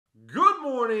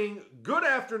morning, good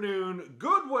afternoon,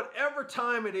 good whatever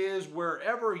time it is,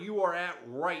 wherever you are at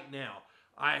right now.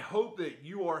 I hope that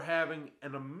you are having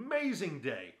an amazing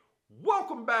day.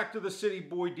 Welcome back to the City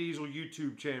Boy Diesel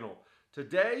YouTube channel.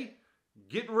 Today,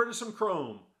 getting rid of some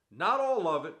chrome. Not all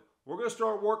of it. We're going to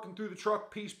start working through the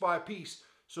truck piece by piece.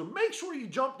 So make sure you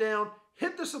jump down,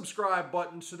 hit the subscribe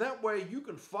button so that way you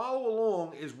can follow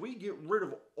along as we get rid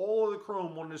of all of the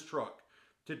chrome on this truck.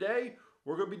 Today,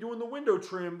 we're going to be doing the window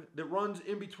trim that runs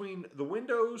in between the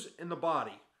windows and the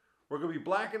body. We're going to be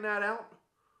blacking that out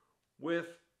with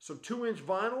some 2-inch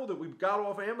vinyl that we've got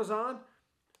off Amazon.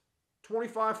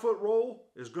 25-foot roll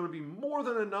is going to be more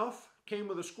than enough. Came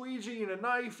with a squeegee and a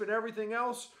knife and everything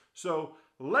else. So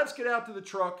let's get out to the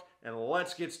truck and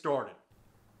let's get started.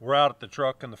 We're out at the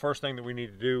truck, and the first thing that we need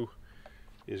to do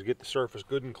is get the surface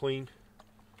good and clean.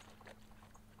 I'm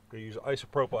going to use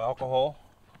isopropyl alcohol.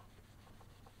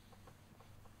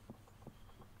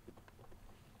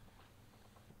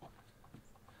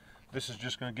 This is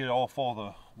just going to get off all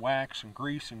the wax and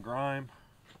grease and grime,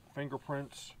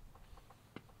 fingerprints.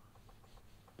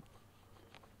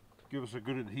 Give us a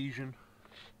good adhesion.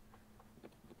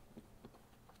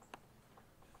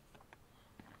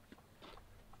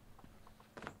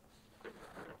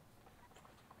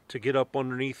 To get up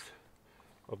underneath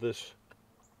of this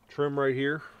trim right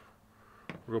here,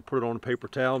 we're going to put it on a paper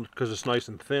towel because it's nice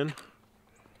and thin.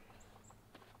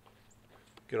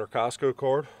 Get our Costco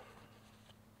card.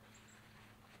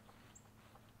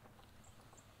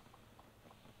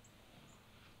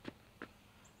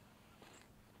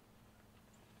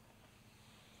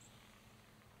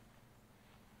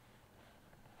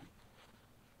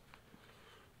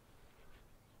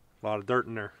 A lot of dirt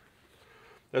in there.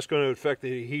 That's going to affect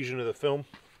the adhesion of the film.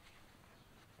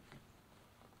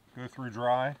 Go through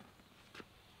dry.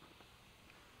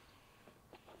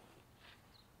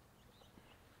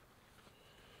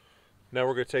 Now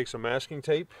we're going to take some masking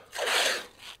tape,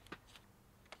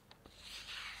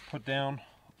 put down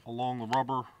along the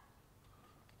rubber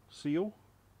seal.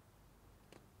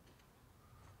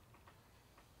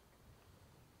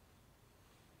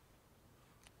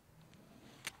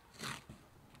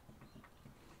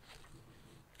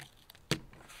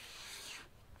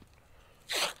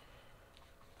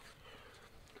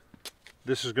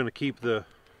 This is going to keep the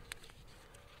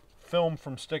film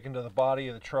from sticking to the body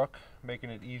of the truck, making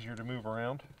it easier to move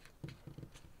around,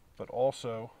 but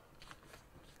also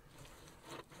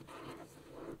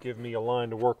give me a line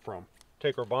to work from.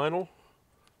 Take our vinyl,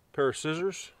 pair of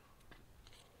scissors,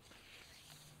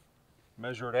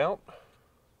 measure it out.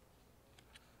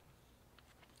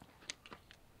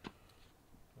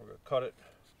 We're going to cut it,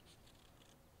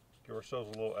 give ourselves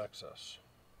a little excess.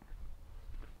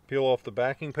 Peel off the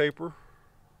backing paper.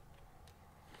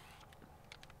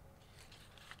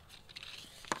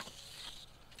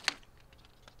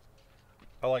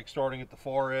 I like starting at the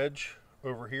far edge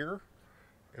over here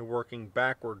and working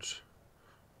backwards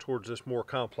towards this more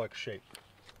complex shape.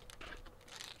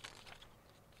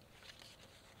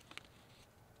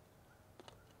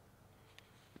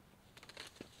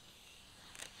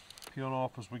 Peeling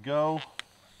off as we go.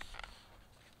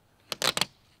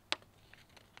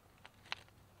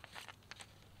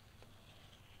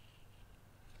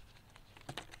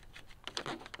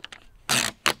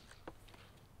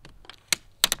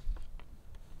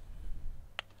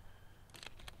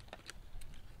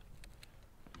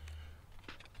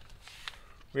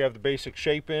 We have the basic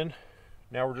shape in.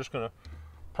 Now we're just going to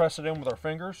press it in with our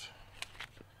fingers.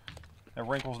 That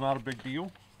wrinkle's not a big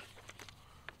deal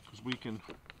because we can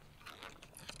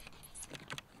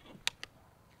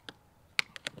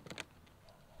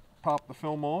pop the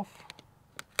film off.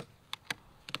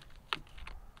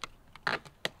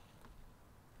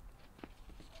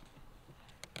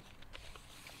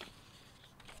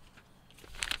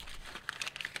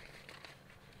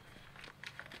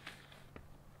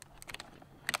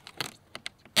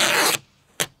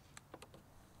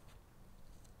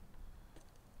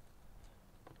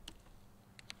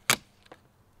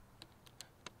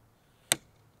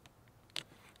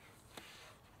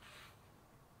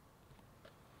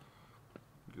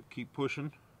 Keep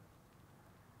pushing.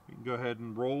 You can go ahead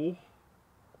and roll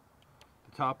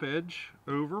the top edge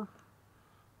over.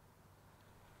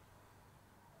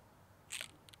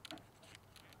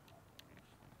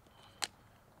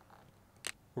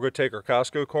 We're going to take our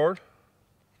Costco card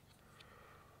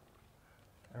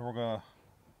and we're going to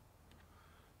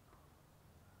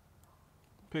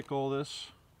pick all this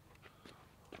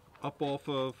up off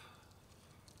of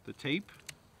the tape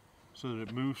so that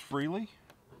it moves freely.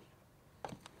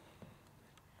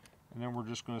 And then we're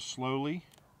just going to slowly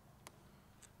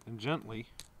and gently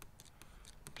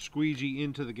squeegee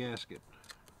into the gasket.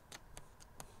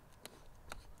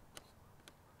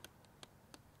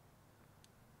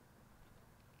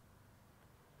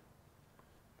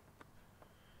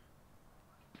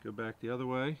 Go back the other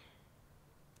way.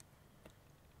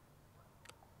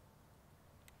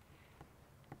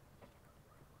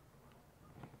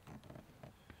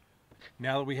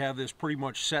 Now that we have this pretty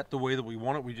much set the way that we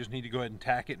want it, we just need to go ahead and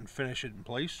tack it and finish it in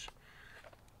place.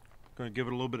 Going to give it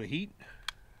a little bit of heat.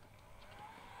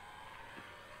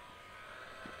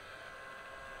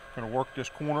 Going to work this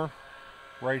corner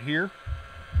right here.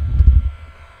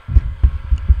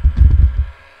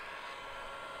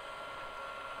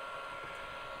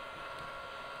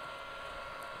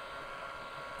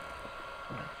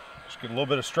 Just get a little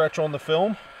bit of stretch on the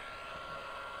film.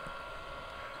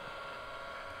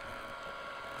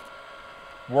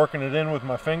 Working it in with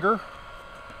my finger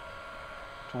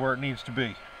to where it needs to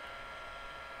be.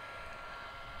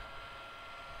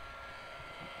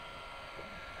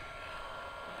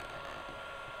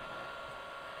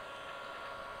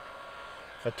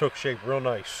 That took shape real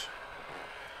nice.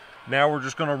 Now we're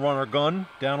just going to run our gun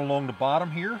down along the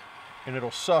bottom here, and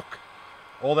it'll suck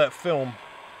all that film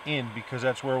in because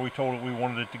that's where we told it we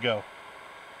wanted it to go.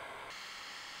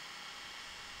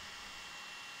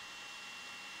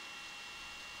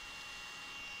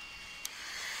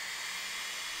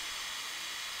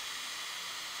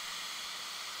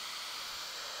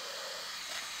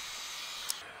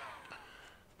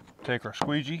 Take our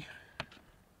squeegee.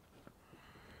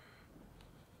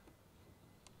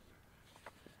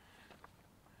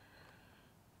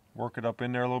 Work it up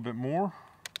in there a little bit more.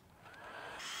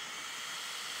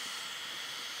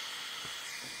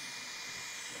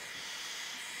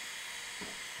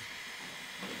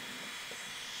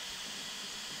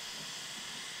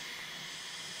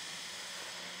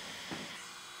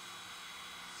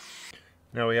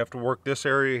 Now we have to work this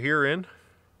area here in.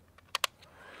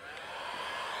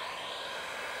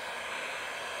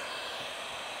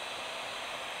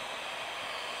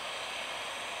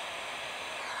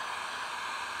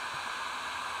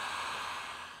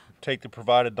 Take the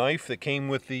provided knife that came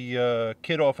with the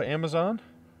kit off of Amazon.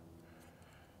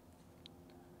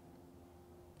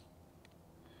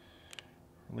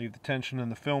 Leave the tension in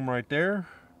the film right there.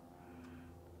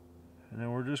 And then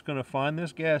we're just going to find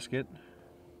this gasket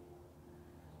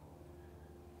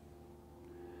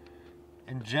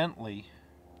and gently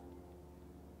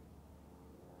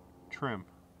trim.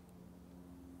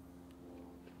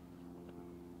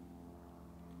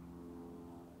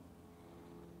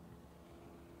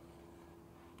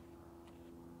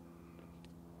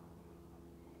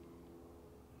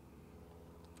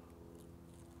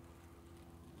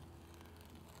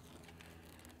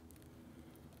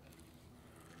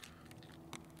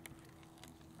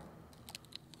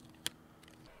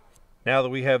 Now that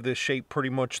we have this shape pretty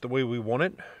much the way we want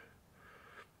it,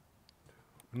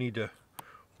 we need to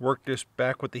work this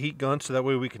back with the heat gun so that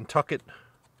way we can tuck it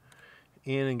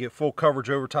in and get full coverage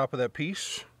over top of that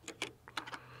piece.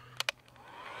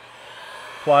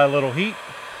 Apply a little heat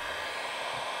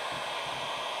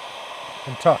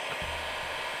and tuck.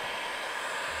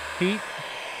 Heat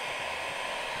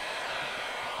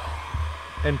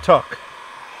and tuck.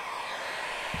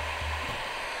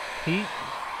 Heat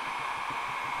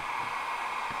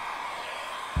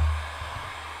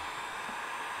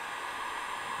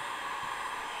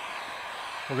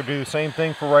We're going to do the same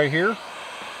thing for right here.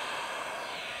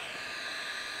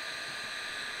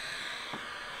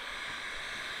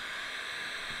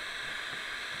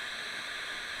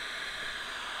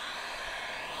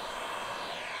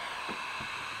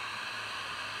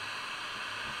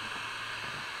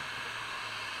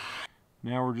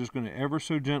 Now we're just going to ever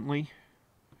so gently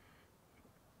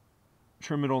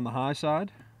trim it on the high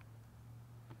side.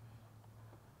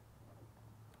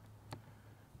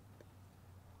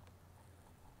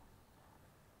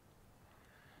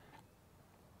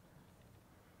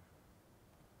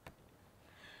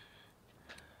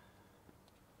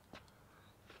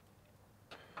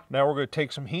 Now we're going to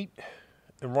take some heat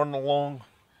and run it along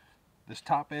this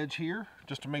top edge here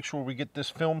just to make sure we get this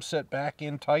film set back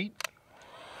in tight.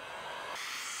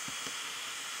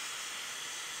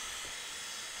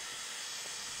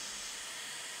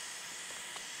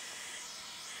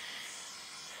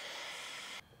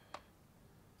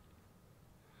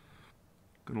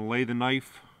 Going to lay the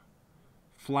knife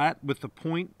flat with the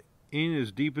point in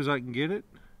as deep as I can get it.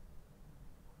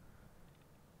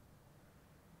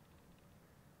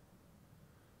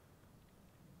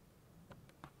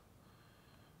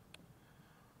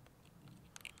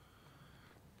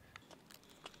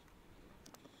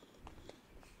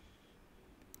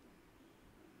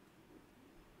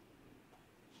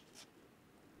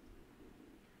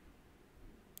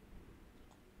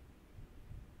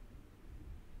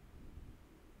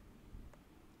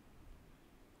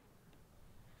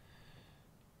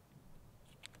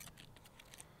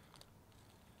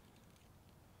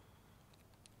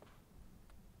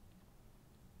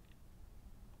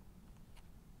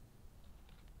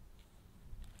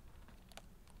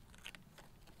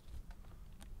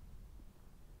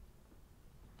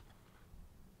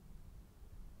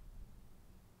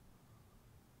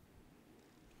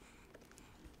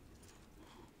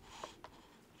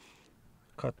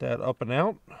 cut that up and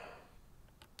out.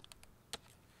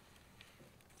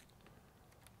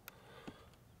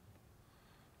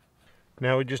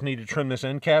 Now we just need to trim this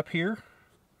end cap here.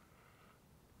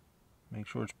 Make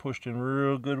sure it's pushed in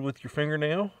real good with your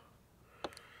fingernail.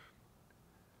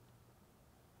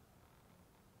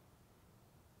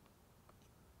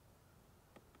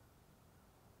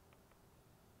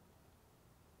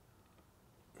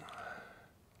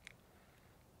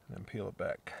 And then peel it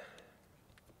back.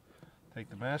 Take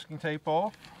the masking tape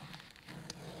off.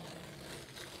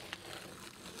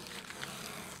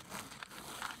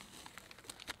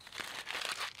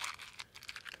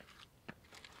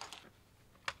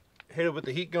 Hit it with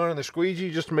the heat gun and the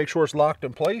squeegee just to make sure it's locked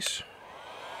in place.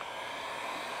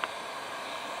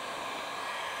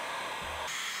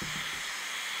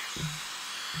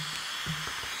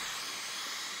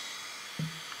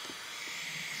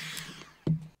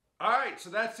 Alright, so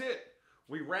that's it.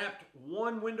 We wrapped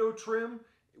one window trim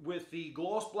with the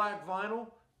gloss black vinyl,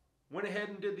 went ahead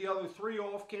and did the other three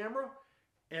off camera,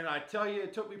 and I tell you,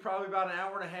 it took me probably about an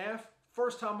hour and a half.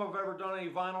 First time I've ever done a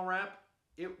vinyl wrap.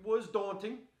 It was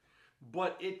daunting,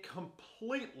 but it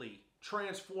completely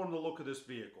transformed the look of this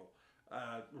vehicle.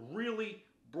 Really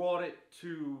brought it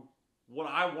to what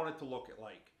I want it to look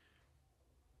like.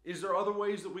 Is there other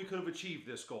ways that we could have achieved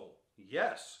this goal?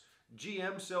 Yes.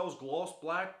 GM sells gloss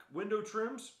black window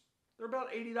trims. They're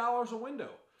about $80 a window.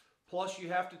 Plus you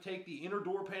have to take the inner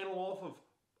door panel off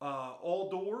of all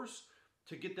doors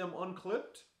to get them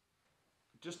unclipped.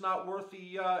 Just not worth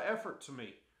the effort to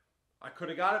me. I could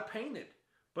have got it painted.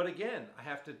 But again, I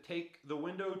have to take the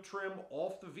window trim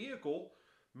off the vehicle,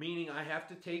 meaning I have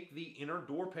to take the inner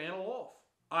door panel off.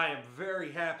 I am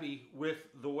very happy with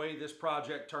the way this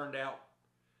project turned out.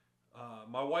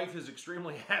 My wife is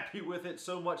extremely happy with it,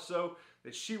 so much so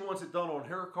that she wants it done on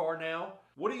her car now.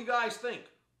 What do you guys think?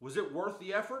 Was it worth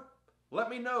the effort? Let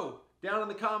me know down in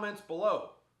the comments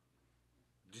below.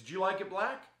 Did you like it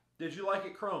black? Did you like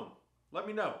it chrome? Let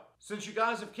me know. Since you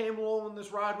guys have came along on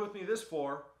this ride with me this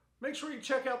far, make sure you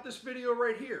check out this video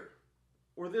right here,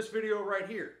 or this video right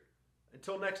here.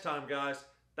 Until next time, guys,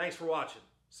 thanks for watching.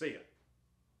 See ya.